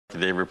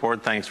The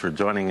report. Thanks for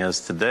joining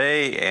us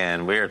today,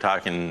 and we are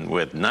talking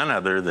with none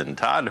other than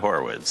Todd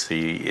Horwitz.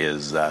 He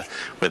is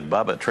with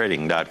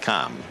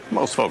BubbaTrading.com.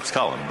 Most folks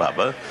call him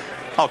Bubba.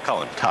 I'll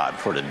call him Todd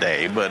for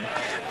today, but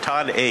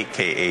Todd,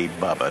 a.k.a.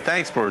 Bubba.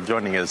 Thanks for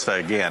joining us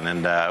again,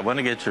 and I want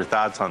to get your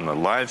thoughts on the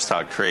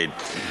livestock trade.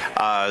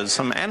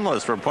 Some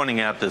analysts were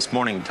pointing out this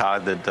morning,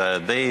 Todd,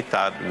 that they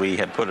thought we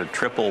had put a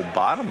triple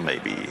bottom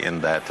maybe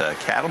in that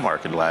cattle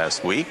market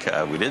last week.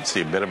 We did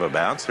see a bit of a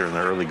bounce here in the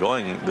early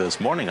going this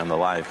morning on the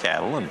live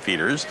cattle and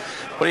feeders.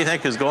 What do you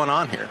think is going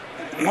on here?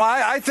 Well,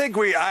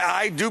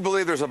 I do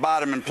believe there's a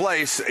bottom in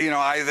place. You know,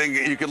 I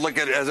think you could look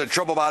at it as a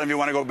triple bottom if you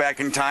want to go back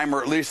in time,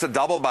 or at least a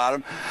double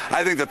bottom.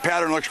 I think the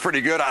pattern looks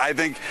pretty good. I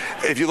think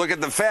if you look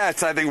at the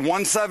fats, I think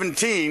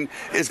 117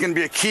 is going to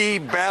be a key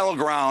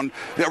battleground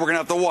that we're going to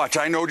have to watch.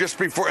 I know just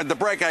before at the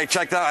break I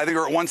checked out, I think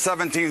we're at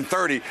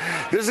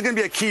 117.30. This is going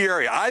to be a key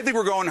area. I think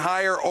we're going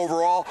higher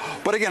overall,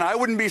 but again, I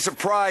wouldn't be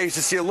surprised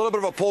to see a little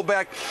bit of a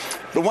pullback.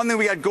 The one thing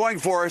we got going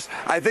for us,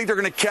 I think they're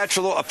going to catch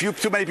a few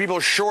too many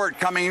people short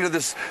coming into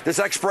this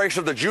expiration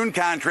of the June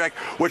contract,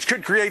 which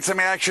could create some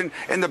action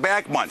in the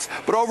back months.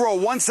 But overall,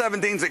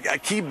 117 is a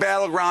key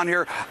battleground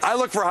here. I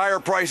look for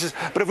higher prices,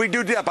 but if we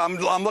do dip, I'm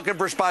looking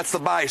for spots to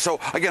buy. So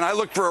again, I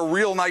look for a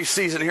real nice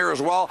season here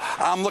as well.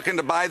 I'm looking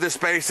to buy this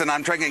space, and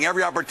I'm taking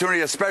every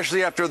opportunity,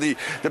 especially after the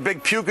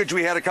big pukage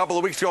we had a couple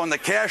of weeks ago in the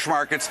cash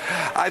markets.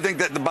 I think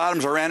that the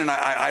bottoms are in, and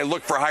I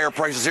look for higher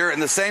prices here.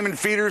 And the same in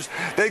feeders.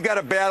 They've got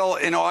a battle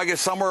in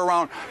August somewhere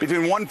around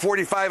between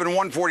 145 and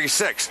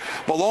 146.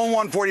 Below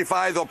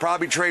 145, they'll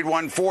probably trade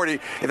 140.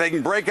 If they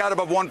can break out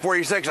above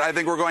 146, I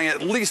think we're going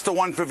at least to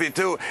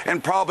 152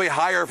 and probably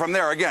higher from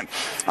there. Again,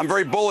 I'm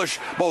very bullish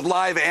both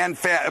live and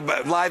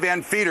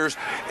feeders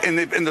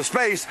in the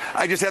space.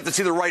 I just have to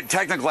see the right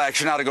technical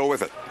action now to go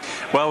with it.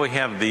 Well, we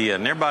have the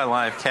nearby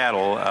live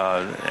cattle.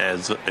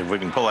 As if we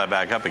can pull that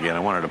back up again, I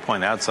wanted to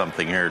point out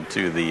something here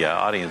to the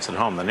audience at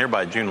home. The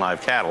nearby June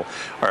live cattle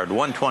are at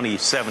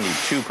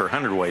 120.72 per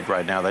hundredweight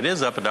right now. That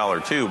is up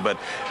 $1.02, but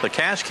the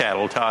cash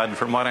cattle, Todd,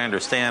 from what I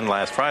understand,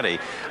 last Friday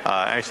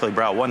actually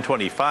brought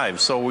 125,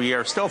 so we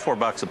are still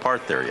 $4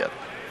 apart there yet.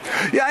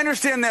 Yeah, I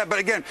understand that, but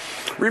again,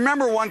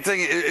 remember one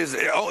thing is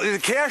the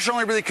cash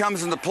only really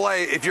comes into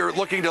play if you're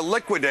looking to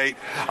liquidate.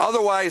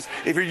 Otherwise,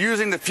 if you're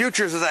using the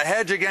futures as a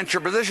hedge against your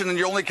position, then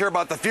you only care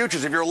about the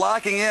futures. If you're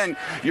locking in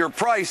your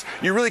price,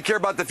 you really care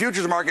about the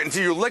futures market, and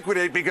so you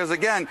liquidate because,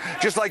 again,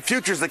 just like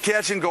futures, the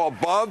cash can go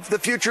above the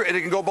future and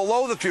it can go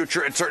below the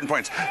future at certain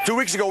points. 2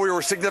 weeks ago, we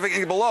were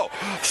significantly below.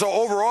 So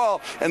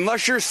overall,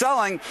 unless you're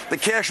selling, the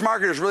cash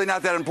market is really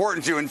not that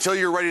important to you until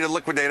you're ready to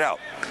liquidate out.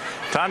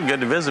 Todd,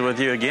 good to visit with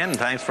you again.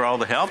 Thanks for all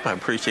the help. I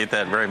appreciate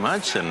that very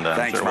much, and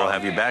I'm sure we'll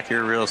have you back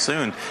here real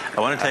soon.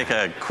 I want to take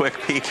a quick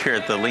peek here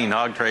at the lean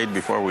hog trade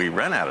before we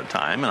run out of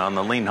time. And on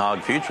the lean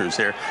hog futures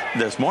here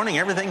this morning,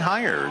 everything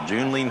higher.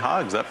 June lean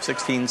hogs up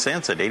 16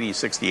 cents at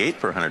 80.68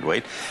 per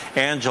hundredweight.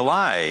 And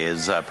July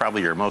is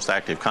probably your most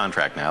active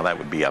contract now. That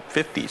would be up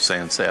 50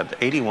 cents at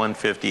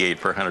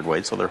 81.58 per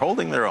hundredweight. So they're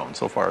holding their own.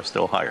 So far,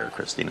 still higher,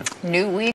 Christina. New week.